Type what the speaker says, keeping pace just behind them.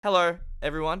Hello,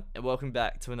 everyone, and welcome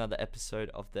back to another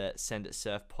episode of the Send It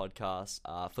Surf podcast.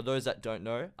 For those that don't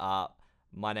know,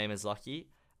 my name is Lucky,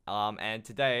 and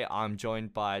today I'm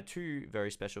joined by two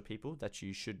very special people that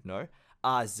you should know.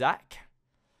 Zach,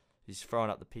 who's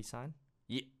throwing up the peace sign.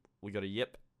 Yep, we got a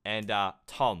yep. And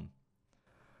Tom.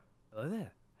 Hello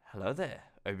there. Hello there,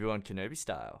 Obi-Wan Kenobi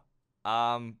style.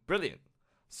 Brilliant.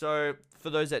 So,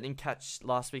 for those that didn't catch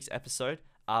last week's episode,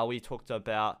 we talked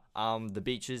about the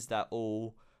beaches that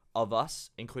all of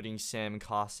us, including Sam and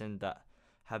Carson, that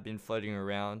have been floating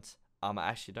around. I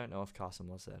actually don't know if Carson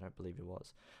was there. I don't believe he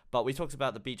was. But we talked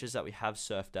about the beaches that we have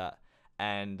surfed at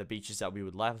and the beaches that we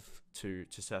would love to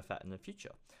surf at in the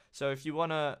future. So if you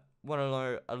wanna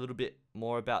know a little bit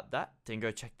more about that, then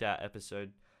go check that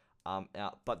episode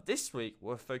out. But this week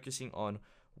we're focusing on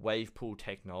wave pool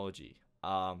technology,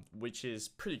 which is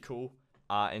pretty cool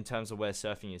in terms of where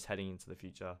surfing is heading into the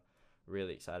future.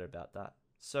 Really excited about that.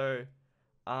 So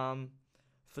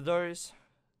for those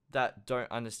that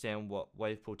don't understand what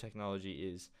wave pool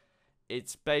technology is,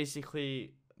 it's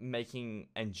basically making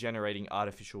and generating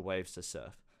artificial waves to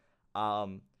surf.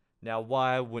 Now,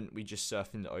 why wouldn't we just surf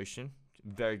in the ocean?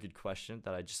 Very good question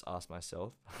that I just asked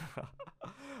myself.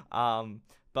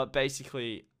 But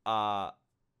basically,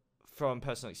 from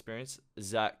personal experience,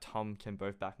 Zach, Tom can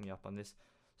both back me up on this.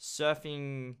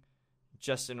 Surfing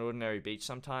just an ordinary beach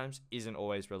sometimes isn't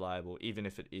always reliable, even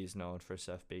if it is known for a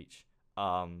surf beach.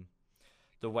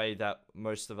 The way that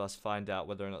most of us find out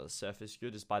whether or not the surf is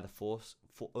good is by the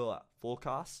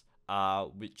forecast,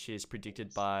 which is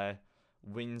predicted by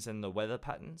winds and the weather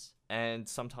patterns. And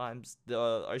sometimes the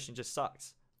ocean just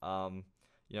sucks.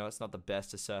 It's not the best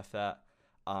to surf at.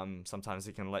 Sometimes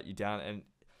it can let you down, and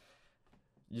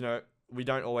we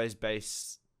don't always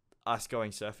base us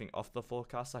going surfing off the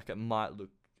forecast. Like, it might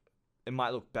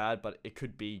look bad, but it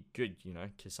could be good,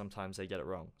 because sometimes they get it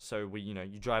wrong. So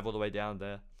you drive all the way down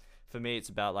there. For me, it's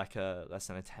about like a less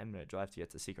than a 10-minute drive to get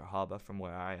to Secret Harbor from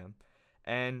where I am.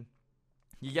 And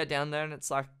you get down there and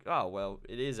it's like, oh, well,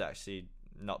 it is actually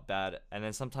not bad. And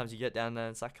then sometimes you get down there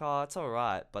and it's like, oh, it's all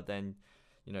right. But then,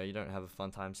 you don't have a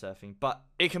fun time surfing. But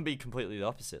it can be completely the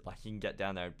opposite. Like, you can get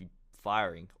down there and be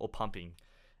firing or pumping.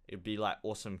 It'd be like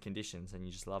awesome conditions and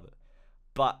you just love it.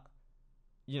 But,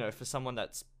 for someone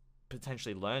that's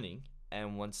potentially learning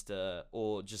and wants to,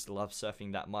 or just loves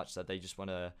surfing that much that they just want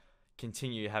to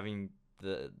continue having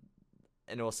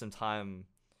an awesome time,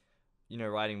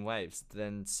 riding waves,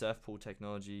 then surf pool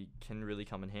technology can really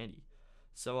come in handy.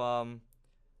 So I'm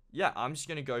just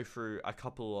gonna go through a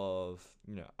couple of,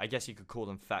 I guess you could call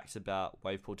them facts about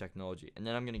wave pool technology, and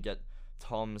then I'm gonna get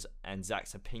Tom's and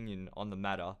Zach's opinion on the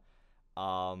matter.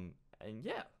 And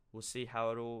yeah, we'll see how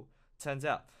it all turns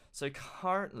out. So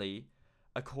currently,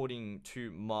 according to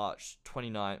March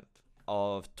 29th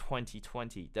of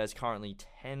 2020, there's currently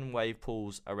 10 wave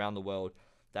pools around the world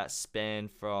that span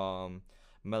from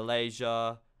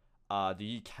Malaysia,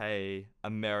 the UK,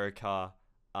 America,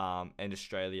 and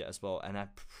Australia as well. And I'm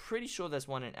pretty sure there's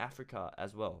one in Africa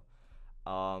as well,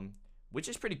 which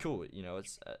is pretty cool.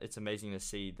 It's amazing to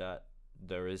see that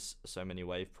there is so many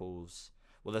wave pools.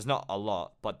 Well, there's not a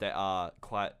lot, but there are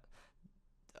quite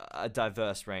a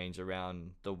diverse range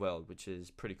around the world, which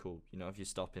is pretty cool. If you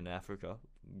stop in Africa,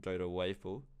 go to a wave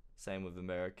pool. Same with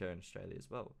America and Australia as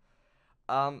well.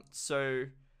 So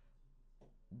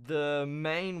the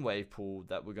main wave pool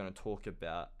that we're going to talk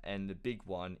about, and the big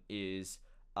one, is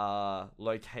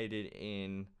located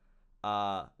in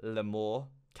Lemoore,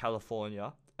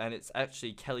 California, and it's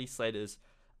actually Kelly Slater's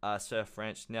surf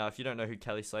ranch. Now, if you don't know who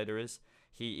Kelly Slater is,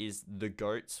 he is the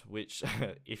GOAT, which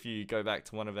if you go back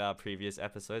to one of our previous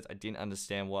episodes, I didn't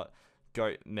understand what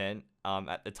GOAT meant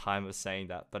at the time of saying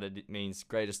that, but it means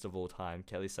greatest of all time.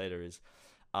 Kelly Slater is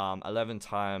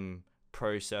 11-time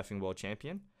pro surfing world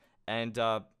champion, and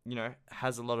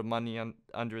has a lot of money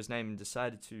under his name, and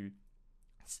decided to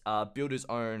build his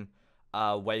own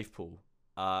wave pool,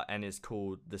 and is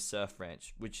called the Surf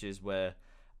Ranch, which is where,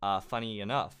 funny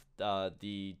enough,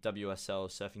 the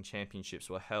WSL surfing championships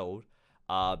were held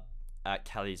at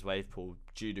Kelly's wave pool.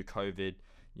 Due to COVID,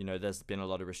 there's been a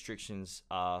lot of restrictions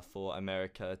for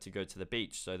America to go to the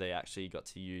beach, so they actually got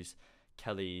to use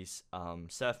Kelly's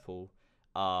surf pool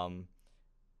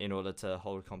in order to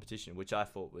hold a competition, which I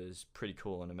thought was pretty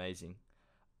cool and amazing.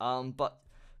 But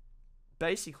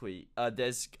basically,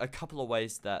 there's a couple of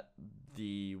ways that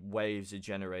the waves are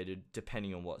generated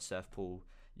depending on what surf pool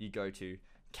you go to.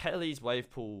 Kelly's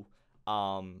wave pool,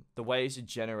 the waves are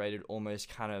generated almost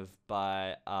kind of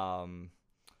by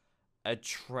a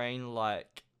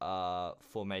train-like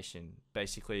formation.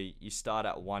 Basically, you start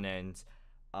at one end,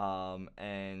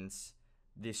 and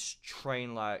this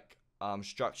train-like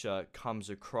structure comes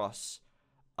across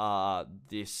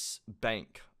this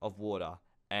bank of water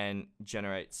and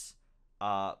generates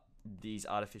these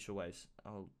artificial waves.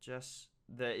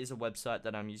 There is a website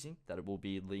that I'm using that it will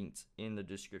be linked in the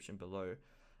description below,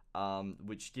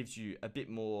 which gives you a bit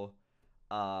more,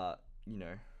 you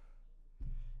know,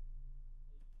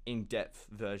 in-depth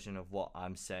version of what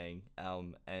I'm saying,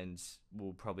 and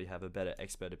we'll probably have a better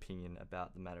expert opinion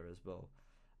about the matter as well.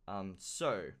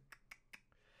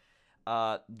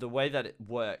 The way that it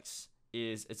works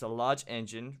is it's a large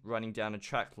engine running down a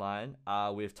track line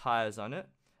with tires on it,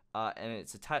 and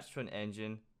it's attached to an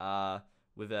engine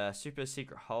with a super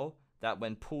secret hole that,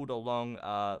 when pulled along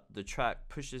the track,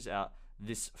 pushes out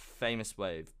this famous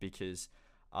wave because,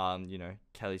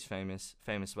 Kelly's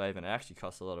famous wave, and it actually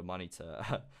costs a lot of money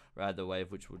to ride the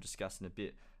wave, which we'll discuss in a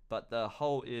bit. But the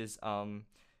hole is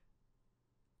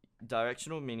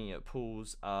directional, meaning it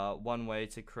pulls one way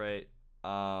to create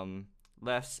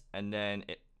lefts, and then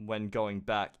when going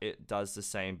back, it does the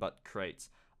same but creates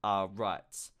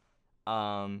rights.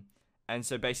 And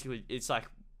so basically, it's like,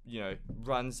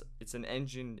 it's an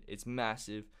engine, it's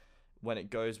massive. When it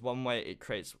goes one way, it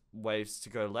creates waves to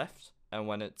go left, and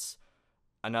when it's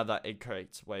another, it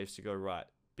creates waves to go right,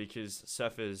 because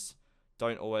surfers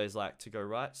don't always like to go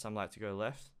right. Some like to go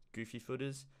left, goofy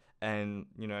footers, and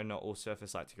not all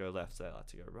surfers like to go left, they like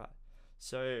to go right.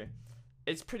 So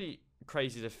it's pretty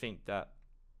crazy to think that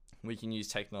we can use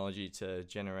technology to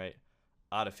generate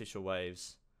artificial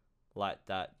waves like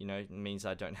that. It means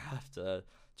I don't have to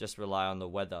just rely on the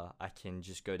weather. I can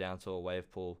just go down to a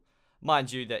wave pool.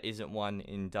 Mind you, there isn't one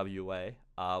in WA,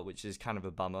 which is kind of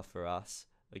a bummer for us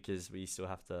because we still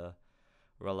have to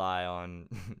rely on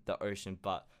the ocean.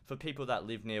 But for people that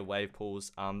live near wave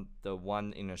pools, the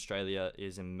one in Australia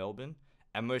is in Melbourne,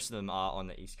 and most of them are on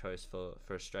the East Coast for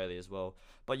Australia as well.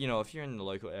 But if you're in the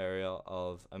local area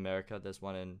of America, there's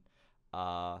one in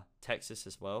Texas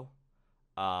as well.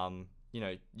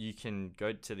 You can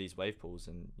go to these wave pools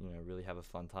and really have a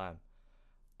fun time.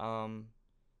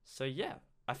 So yeah,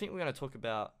 I think we're going to talk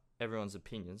about everyone's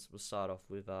opinions. We'll start off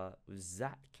with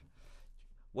Zach.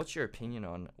 What's your opinion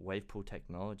on wave pool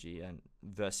technology and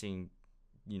versus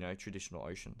traditional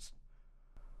oceans?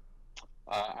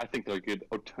 I think they're a good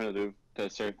alternative to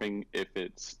surfing if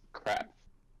it's crap.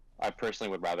 I personally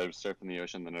would rather surf in the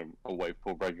ocean than a wave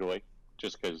pool regularly,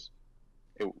 just because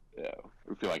I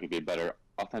feel like it'd be a better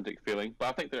authentic feeling. But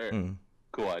I think they're a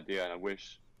cool idea, and I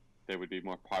wish they would be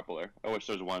more popular. I wish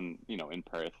there was one, in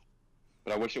Perth,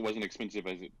 but I wish it wasn't expensive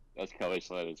as Kelly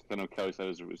sled is. Because I know Kelly sled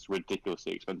is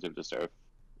ridiculously expensive to surf.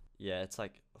 Yeah, it's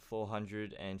like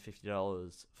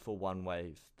 $450 for one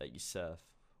wave that you surf,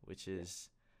 which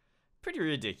is pretty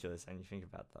ridiculous when you think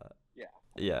about that. Yeah.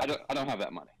 Yeah. I don't have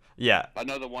that money. Yeah. I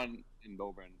know the one in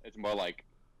Melbourne, it's more like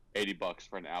 $80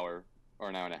 for an hour or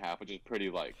an hour and a half, which is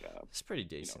pretty it's pretty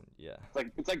decent. Yeah.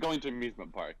 It's like going to an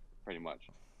amusement park, pretty much.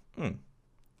 So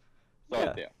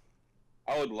yeah.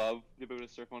 I would love to be able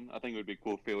to surf one. I think it would be a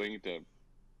cool feeling to,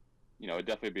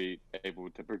 definitely be able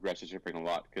to progress your surfing a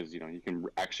lot, because you can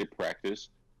actually practice,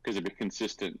 because it'd be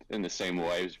consistent in the same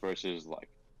waves versus like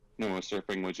normal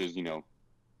surfing, which is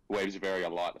waves vary a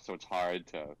lot, so it's hard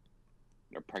to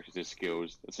practice your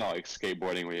skills. It's not like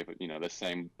skateboarding where you have the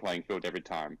same playing field every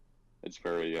time. It's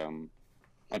very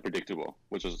unpredictable,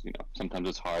 which is sometimes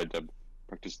it's hard to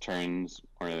practice turns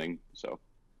or anything. So it'd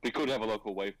be cool to have a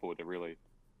local wave pool to really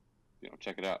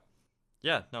check it out.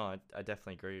 Yeah, no, I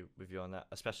definitely agree with you on that,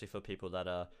 especially for people that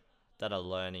are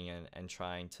learning and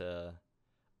trying to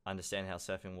understand how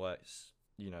surfing works.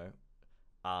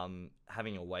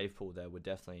 Having a wave pool there would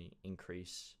definitely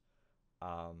increase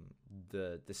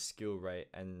the skill rate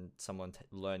and someone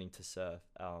learning to surf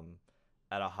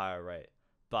at a higher rate.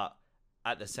 But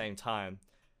at the same time,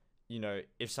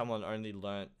 if someone only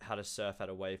learnt how to surf at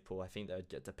a wave pool, I think they would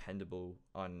get dependable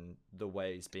on the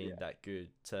waves being that good,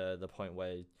 to the point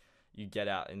where you get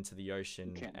out into the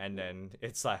ocean and then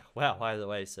it's like, wow, why are the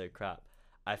waves so crap?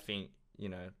 I think,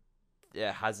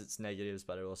 it has its negatives,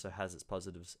 but it also has its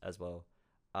positives as well.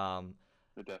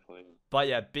 Definitely. But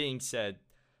yeah, being said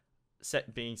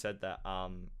that,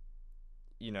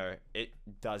 it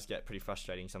does get pretty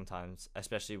frustrating sometimes,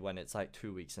 especially when it's like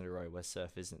 2 weeks in a row where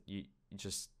surf isn't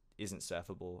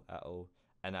surfable at all.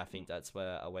 And I think that's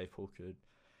where a wave pool could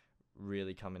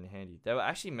really come in handy. They were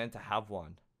actually meant to have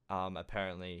one,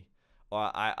 apparently, or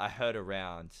I heard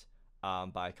around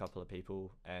by a couple of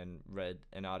people and read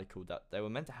an article that they were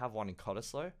meant to have one in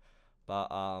Cottesloe, but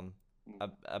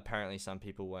apparently some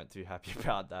people weren't too happy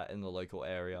about that in the local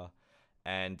area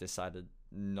and decided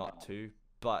not to.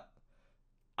 But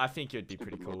I think it would be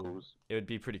pretty cool. It would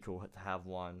be pretty cool to have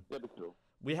one. That'd be cool.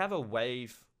 We have a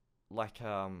wave like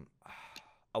a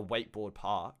wakeboard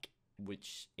park,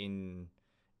 which in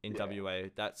Yeah. WA,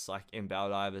 that's like in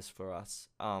Baldivis for us,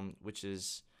 which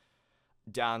is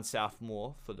down south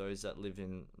more for those that live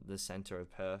in the center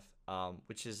of Perth,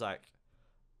 which is like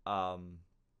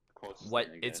Closest wait,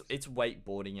 thing, I it's guess. it's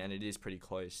wakeboarding and it is pretty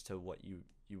close to what you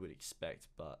would expect,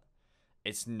 but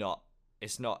it's not.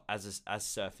 It's not as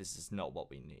surface is not what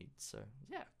we need. So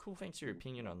yeah, cool. Thanks for your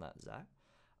opinion on that, Zach.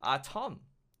 Tom,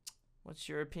 what's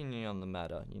your opinion on the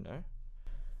matter?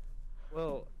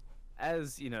 Well,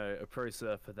 as you know, a pro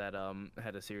surfer that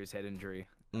had a serious head injury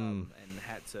Mm. and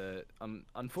had to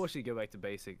unfortunately go back to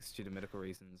basics due to medical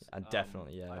reasons.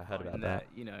 Definitely, yeah, I heard find about that.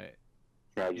 You know,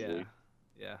 Tragedy.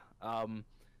 yeah.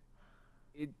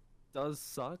 It does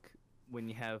suck when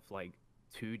you have like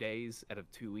 2 days out of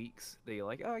 2 weeks that you're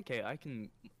like, oh, okay, I can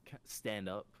stand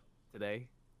up today.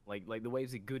 Like the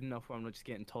waves are good enough where I'm not just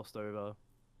getting tossed over,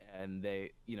 and they're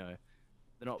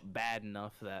not bad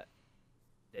enough that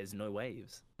there's no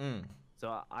waves. Mm.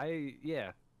 So I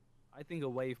think a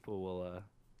wave pool will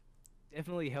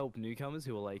definitely help newcomers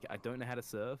who are like, I don't know how to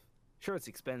surf. Sure, it's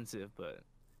expensive, but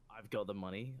I've got the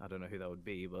money. I don't know who that would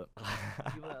be, but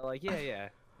people that are like, yeah.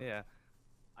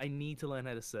 I need to learn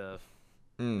how to surf.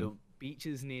 Mm. The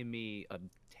beaches near me are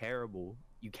terrible.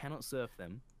 You cannot surf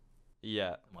them.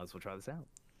 Yeah. Might as well try this out.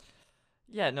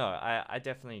 Yeah, no, I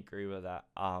definitely agree with that.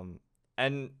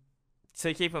 And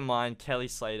to keep in mind, Kelly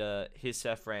Slater, his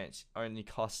surf ranch only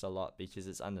costs a lot because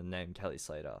it's under the name Kelly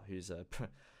Slater, who's a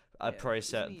Yeah, pro but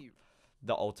surf,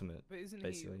 the ultimate, But isn't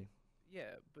basically. he?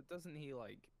 Yeah, but doesn't he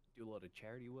like do a lot of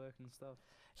charity work and stuff?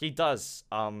 He does.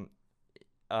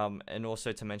 And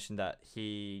also to mention that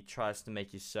he tries to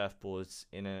make his surfboards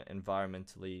in an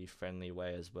environmentally friendly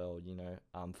way as well.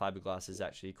 Fiberglass is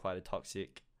actually quite a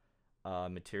toxic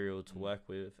material to work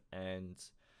with, and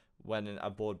when a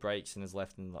board breaks and is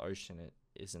left in the ocean, it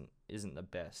isn't the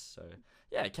best. So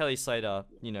yeah, Kelly Slater,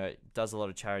 does a lot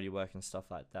of charity work and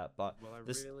stuff like that. But Well, I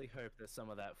this, really hope that some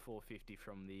of that 450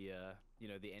 from the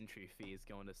the entry fee is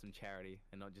going to some charity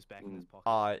and not just back in his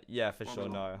pocket. yeah, for Well, sure.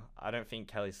 no. No, I don't think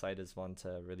Kelly Slater's one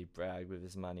to really brag with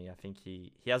his money. I think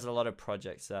he has a lot of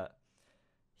projects that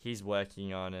he's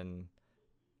working on, and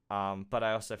but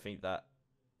I also think that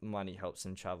money helps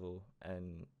him travel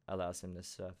and allows him to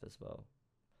surf as well.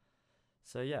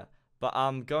 So yeah, but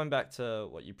going back to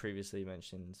what you previously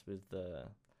mentioned with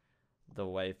the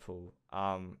wave pool,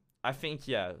 I think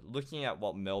looking at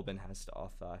what Melbourne has to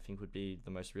offer, I think would be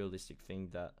the most realistic thing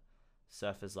that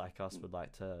surfers like us would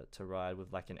like to ride,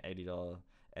 with like an $80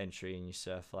 entry and you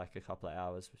surf for like a couple of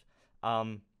hours.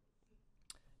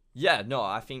 Yeah, no,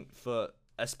 I think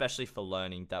especially for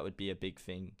learning, that would be a big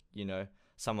thing.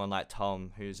 Someone like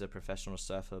Tom, who's a professional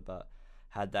surfer but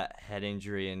had that head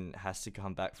injury and has to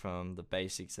come back from the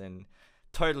basics and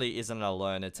totally isn't a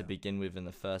learner to begin with in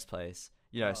the first place.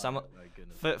 Someone Oh, my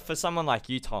goodness. for someone like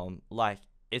you, Tom, like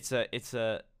it's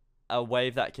a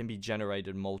wave that can be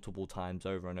generated multiple times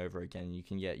over and over again. You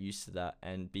can get used to that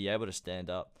and be able to stand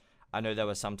up. I know there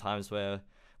were some times where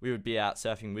we would be out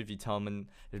surfing with you, Tom, and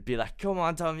it'd be like, come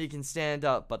on, Tom, you can stand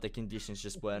up, but the conditions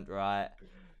just weren't right.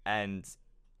 And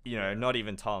not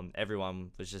even Tom,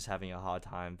 everyone was just having a hard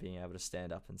time being able to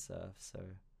stand up and surf. So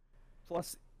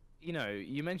Plus,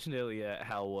 you mentioned earlier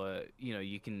how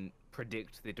you can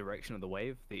predict the direction of the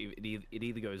wave. It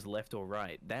either goes left or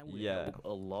right. That would Yeah. help a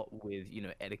lot with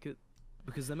etiquette,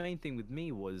 because the main thing with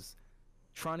me was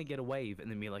trying to get a wave and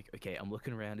then be like, okay, I'm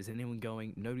looking around. Is anyone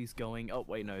going? Nobody's going. Oh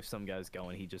wait, no, some guy's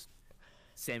going. He just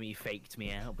semi-faked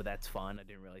me out, but that's fine. I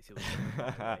didn't realize he was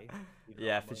going the way, even though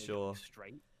Yeah, I'm for only going sure.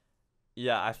 straight.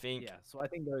 yeah, I think Yeah, so I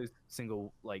think those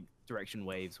single direction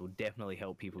waves will definitely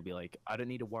help people be like, I don't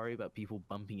need to worry about people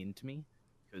bumping into me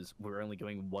because we're only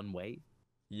going one way.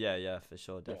 yeah, for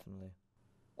sure, definitely.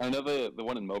 I know the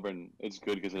one in Melbourne is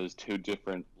good because there's two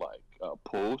different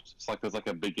pools. It's like there's like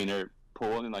a beginner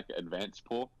pool and like an advanced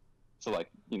pool. So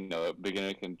a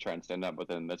beginner can try and stand up, but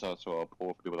then there's also a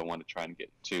pool for people that want to try and get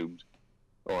tubed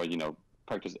or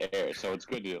practice air. So it's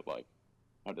good to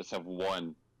not just have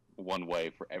one way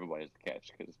for everybody to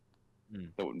catch, because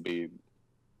that wouldn't be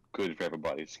good for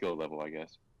everybody's skill level, I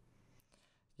guess.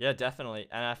 Yeah, definitely.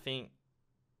 And I think,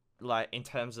 in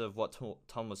terms of what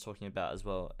Tom was talking about as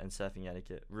well, and surfing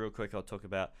etiquette, real quick, I'll talk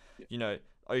about,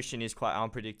 ocean is quite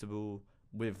unpredictable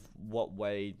with what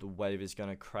way the wave is going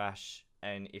to crash,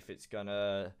 and if it's going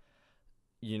to,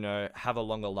 have a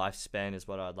longer lifespan is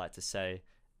what I'd like to say.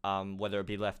 Whether it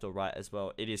be left or right as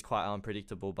well, it is quite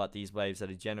unpredictable, but these waves that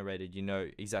are generated,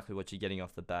 exactly what you're getting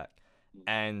off the back.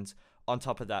 And on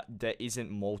top of that, there isn't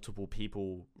multiple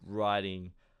people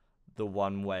riding the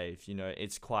one wave.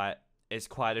 It's quite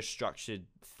a structured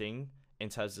thing. in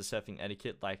terms of surfing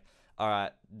etiquette. Like, all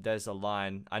right, there's a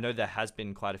line. I know there has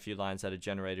been quite a few lines that are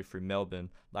generated through Melbourne.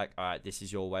 Like, all right, this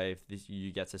is your wave. This,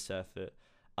 you get to surf it.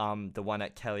 The one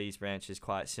at Kelly's Ranch is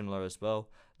quite similar as well.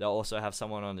 They'll also have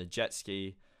someone on a jet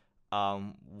ski,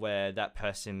 where that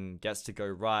person gets to go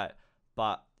right,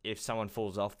 but if someone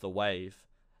falls off the wave,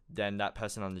 then that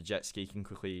person on the jet ski can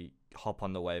quickly hop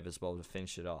on the wave as well to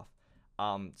finish it off.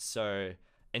 So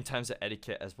in terms of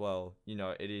etiquette as well, you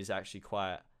know, it is actually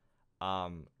quite a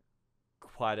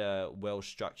well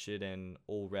structured and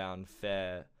all round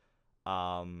fair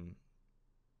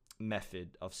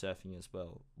method of surfing as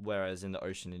well. Whereas in the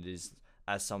ocean, it is,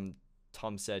 as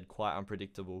Tom said, quite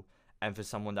unpredictable. And for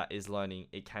someone that is learning,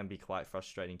 it can be quite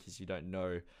frustrating because you don't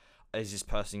know, is this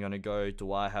person going to go?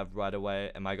 Do I have right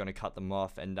away? Am I going to cut them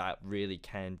off? And that really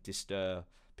can disturb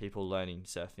people learning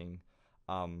surfing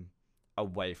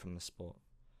away from the sport.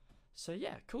 So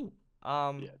yeah, cool.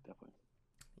 Yeah, definitely.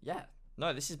 Yeah,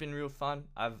 no, this has been real fun.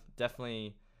 I've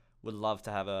definitely would love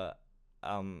to have a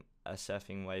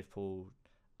surfing wave pool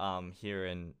here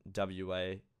in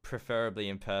WA, preferably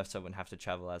in Perth, so I wouldn't have to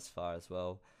travel as far as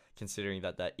well, considering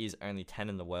that there is only 10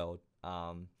 in the world.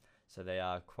 So they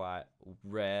are quite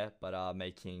rare, but are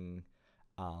making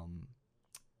an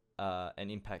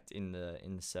impact in the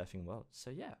surfing world. So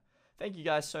yeah, thank you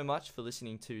guys so much for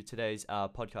listening to today's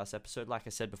podcast episode. Like I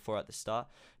said before at the start,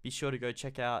 be sure to go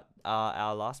check out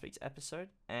our last week's episode.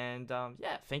 And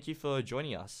yeah, thank you for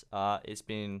joining us. It's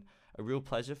been a real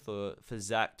pleasure for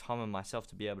Zach, Tom, and myself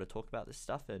to be able to talk about this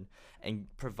stuff and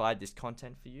provide this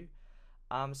content for you.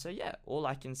 So yeah, all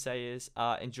I can say is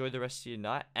enjoy the rest of your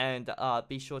night, and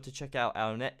be sure to check out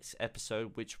our next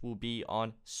episode, which will be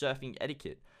on surfing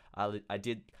etiquette. I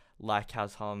did like how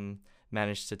Tom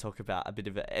managed to talk about a bit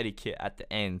of etiquette at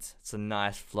the end. It's a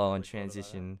nice flow and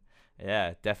transition.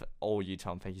 Yeah, definitely. All you,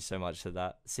 Tom, thank you so much for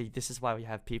that. See, this is why we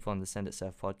have people on the Send It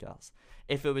Surf podcast.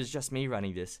 If it was just me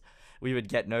running this, we would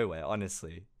get nowhere,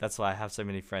 honestly. That's why I have so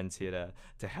many friends here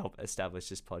to help establish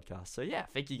this podcast. So yeah,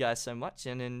 thank you guys so much,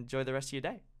 and enjoy the rest of your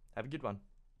day. Have a good one.